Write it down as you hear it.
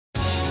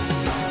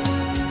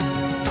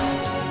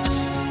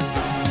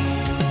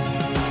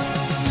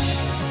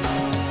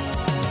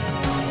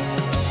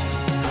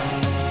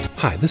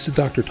Hi, this is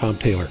Dr. Tom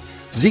Taylor.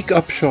 Zeke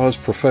Upshaw's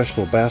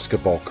professional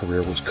basketball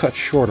career was cut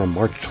short on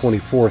March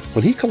 24th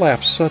when he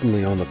collapsed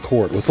suddenly on the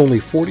court with only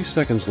 40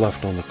 seconds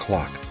left on the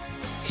clock.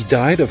 He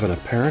died of an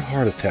apparent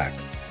heart attack.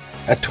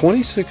 At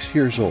 26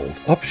 years old,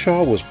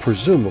 Upshaw was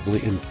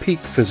presumably in peak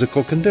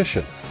physical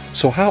condition.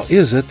 So how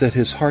is it that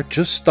his heart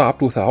just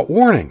stopped without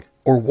warning?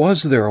 Or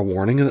was there a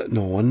warning that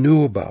no one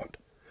knew about?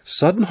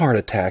 Sudden heart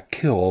attack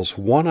kills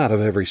 1 out of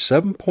every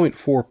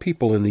 7.4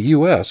 people in the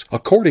U.S.,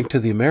 according to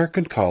the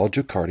American College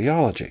of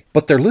Cardiology.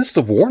 But their list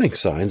of warning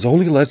signs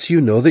only lets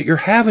you know that you're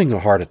having a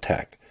heart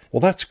attack.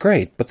 Well, that's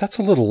great, but that's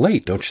a little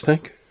late, don't you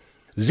think?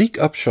 Zeke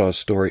Upshaw's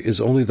story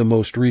is only the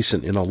most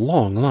recent in a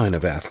long line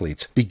of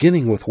athletes,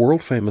 beginning with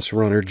world-famous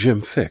runner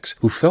Jim Fixx,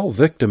 who fell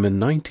victim in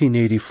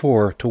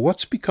 1984 to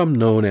what's become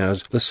known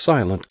as the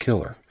silent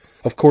killer.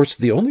 Of course,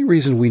 the only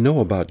reason we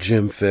know about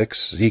Jim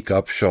Fixx, Zeke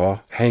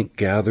Upshaw, Hank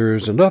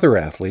Gathers, and other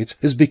athletes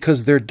is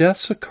because their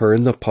deaths occur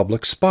in the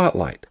public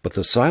spotlight. But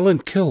the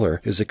silent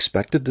killer is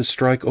expected to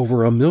strike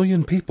over 1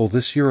 million people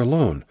this year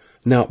alone.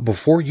 Now,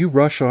 before you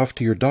rush off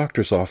to your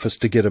doctor's office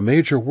to get a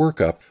major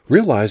workup,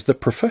 realize that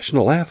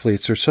professional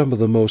athletes are some of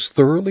the most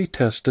thoroughly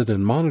tested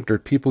and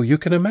monitored people you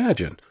can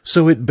imagine.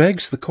 So it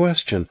begs the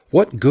question,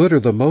 what good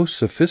are the most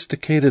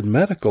sophisticated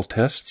medical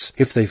tests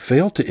if they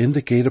fail to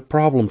indicate a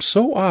problem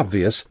so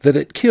obvious that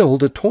it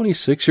killed a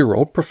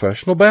 26-year-old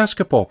professional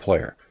basketball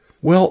player?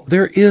 Well,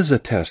 there is a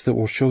test that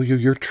will show you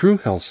your true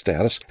health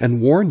status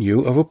and warn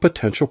you of a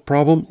potential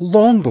problem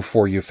long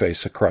before you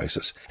face a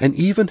crisis, and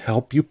even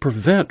help you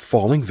prevent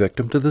falling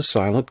victim to the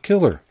silent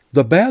killer.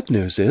 The bad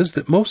news is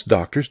that most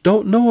doctors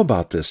don't know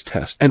about this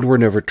test and were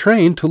never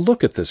trained to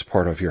look at this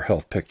part of your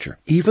health picture.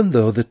 Even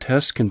though the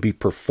test can be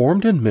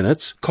performed in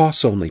minutes,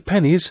 costs only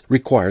pennies,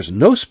 requires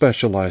no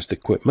specialized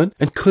equipment,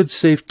 and could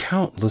save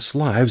countless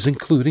lives,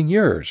 including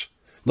yours.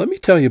 Let me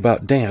tell you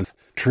about Dan.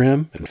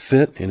 Trim and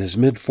fit in his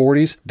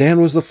mid-40s,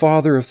 Dan was the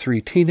father of 3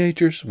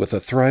 teenagers with a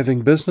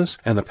thriving business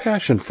and a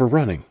passion for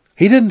running.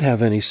 He didn't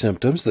have any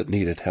symptoms that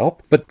needed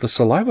help, but the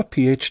saliva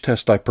pH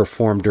test I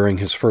performed during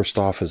his first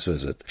office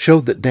visit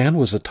showed that Dan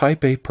was a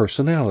type A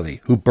personality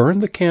who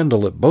burned the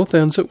candle at both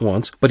ends at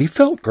once, but he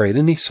felt great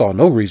and he saw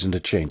no reason to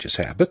change his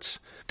habits.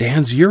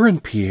 Dan's urine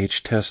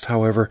pH test,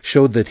 however,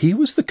 showed that he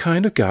was the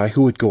kind of guy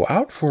who would go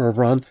out for a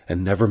run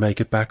and never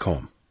make it back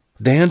home.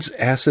 Dan's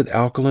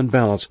acid-alkaline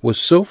balance was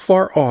so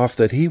far off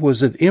that he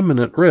was at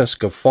imminent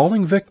risk of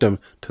falling victim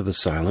to the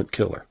silent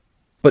killer.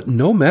 But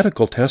no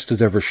medical test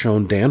had ever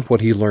shown Dan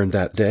what he learned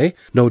that day.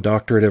 No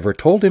doctor had ever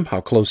told him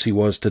how close he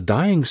was to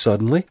dying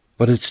suddenly.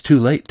 But it's too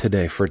late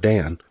today for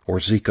Dan, or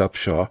Zeke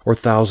Upshaw, or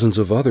thousands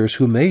of others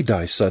who may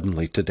die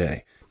suddenly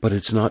today. But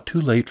it's not too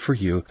late for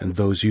you and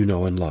those you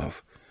know and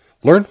love.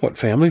 Learn what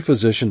family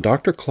physician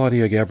Dr.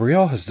 Claudia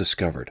Gabrielle has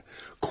discovered.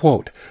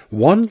 Quote,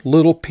 1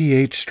 little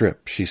pH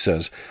strip, she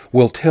says,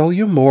 will tell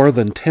you more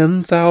than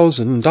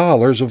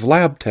 $10,000 of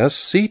lab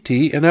tests, CT,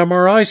 and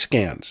MRI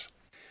scans.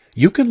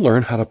 You can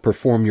learn how to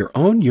perform your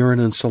own urine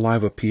and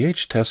saliva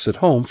pH tests at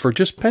home for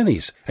just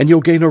pennies, and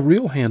you'll gain a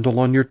real handle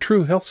on your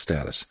true health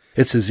status.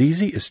 It's as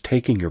easy as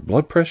taking your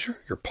blood pressure,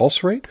 your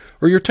pulse rate,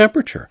 or your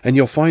temperature, and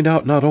you'll find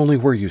out not only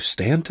where you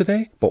stand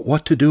today, but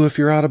what to do if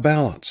you're out of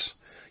balance.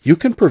 You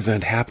can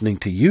prevent happening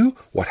to you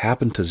what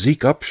happened to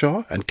Zeke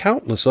Upshaw and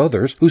countless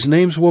others whose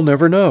names we'll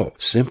never know,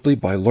 simply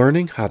by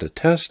learning how to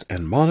test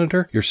and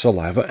monitor your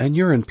saliva and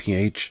urine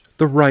pH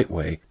the right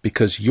way,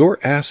 because your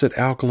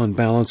acid-alkaline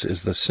balance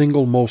is the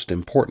single most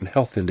important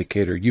health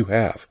indicator you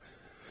have.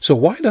 So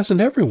why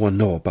doesn't everyone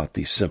know about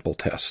these simple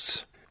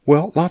tests?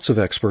 Well, lots of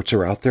experts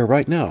are out there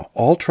right now,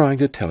 all trying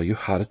to tell you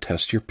how to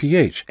test your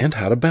pH and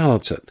how to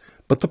balance it.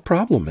 But the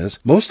problem is,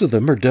 most of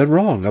them are dead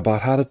wrong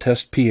about how to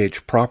test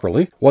pH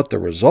properly, what the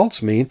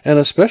results mean, and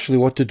especially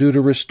what to do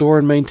to restore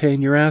and maintain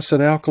your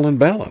acid-alkaline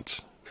balance.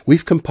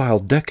 We've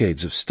compiled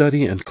decades of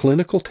study and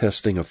clinical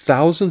testing of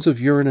thousands of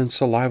urine and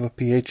saliva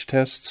pH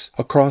tests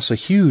across a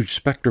huge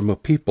spectrum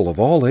of people of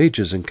all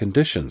ages and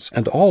conditions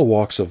and all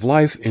walks of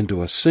life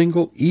into a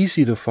single,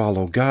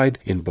 easy-to-follow guide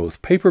in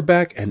both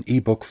paperback and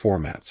ebook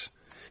formats.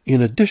 In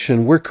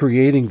addition, we're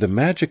creating the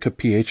Magic of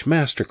pH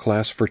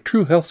Masterclass for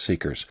true health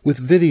seekers with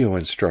video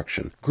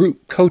instruction,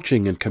 group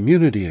coaching and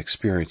community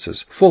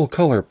experiences,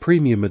 full-color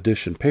premium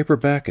edition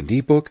paperback and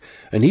ebook,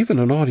 and even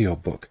an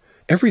audiobook.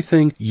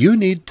 Everything you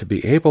need to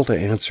be able to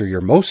answer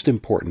your most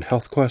important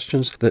health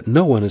questions that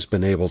no one has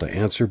been able to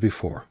answer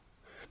before.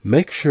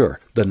 Make sure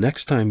the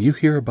next time you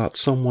hear about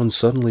someone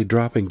suddenly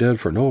dropping dead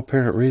for no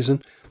apparent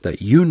reason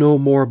that you know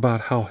more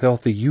about how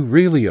healthy you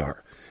really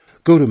are.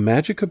 Go to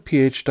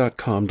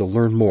magicofph.com to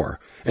learn more.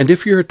 And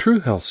if you're a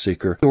true health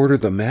seeker, order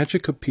the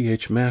Magic of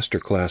pH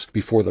Masterclass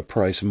before the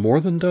price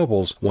more than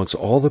doubles once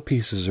all the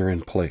pieces are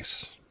in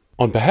place.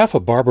 On behalf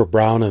of Barbara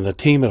Brown and the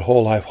team at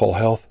Whole Life Whole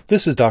Health,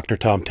 this is Dr.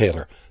 Tom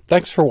Taylor.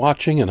 Thanks for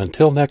watching, and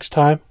until next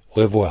time,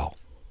 live well.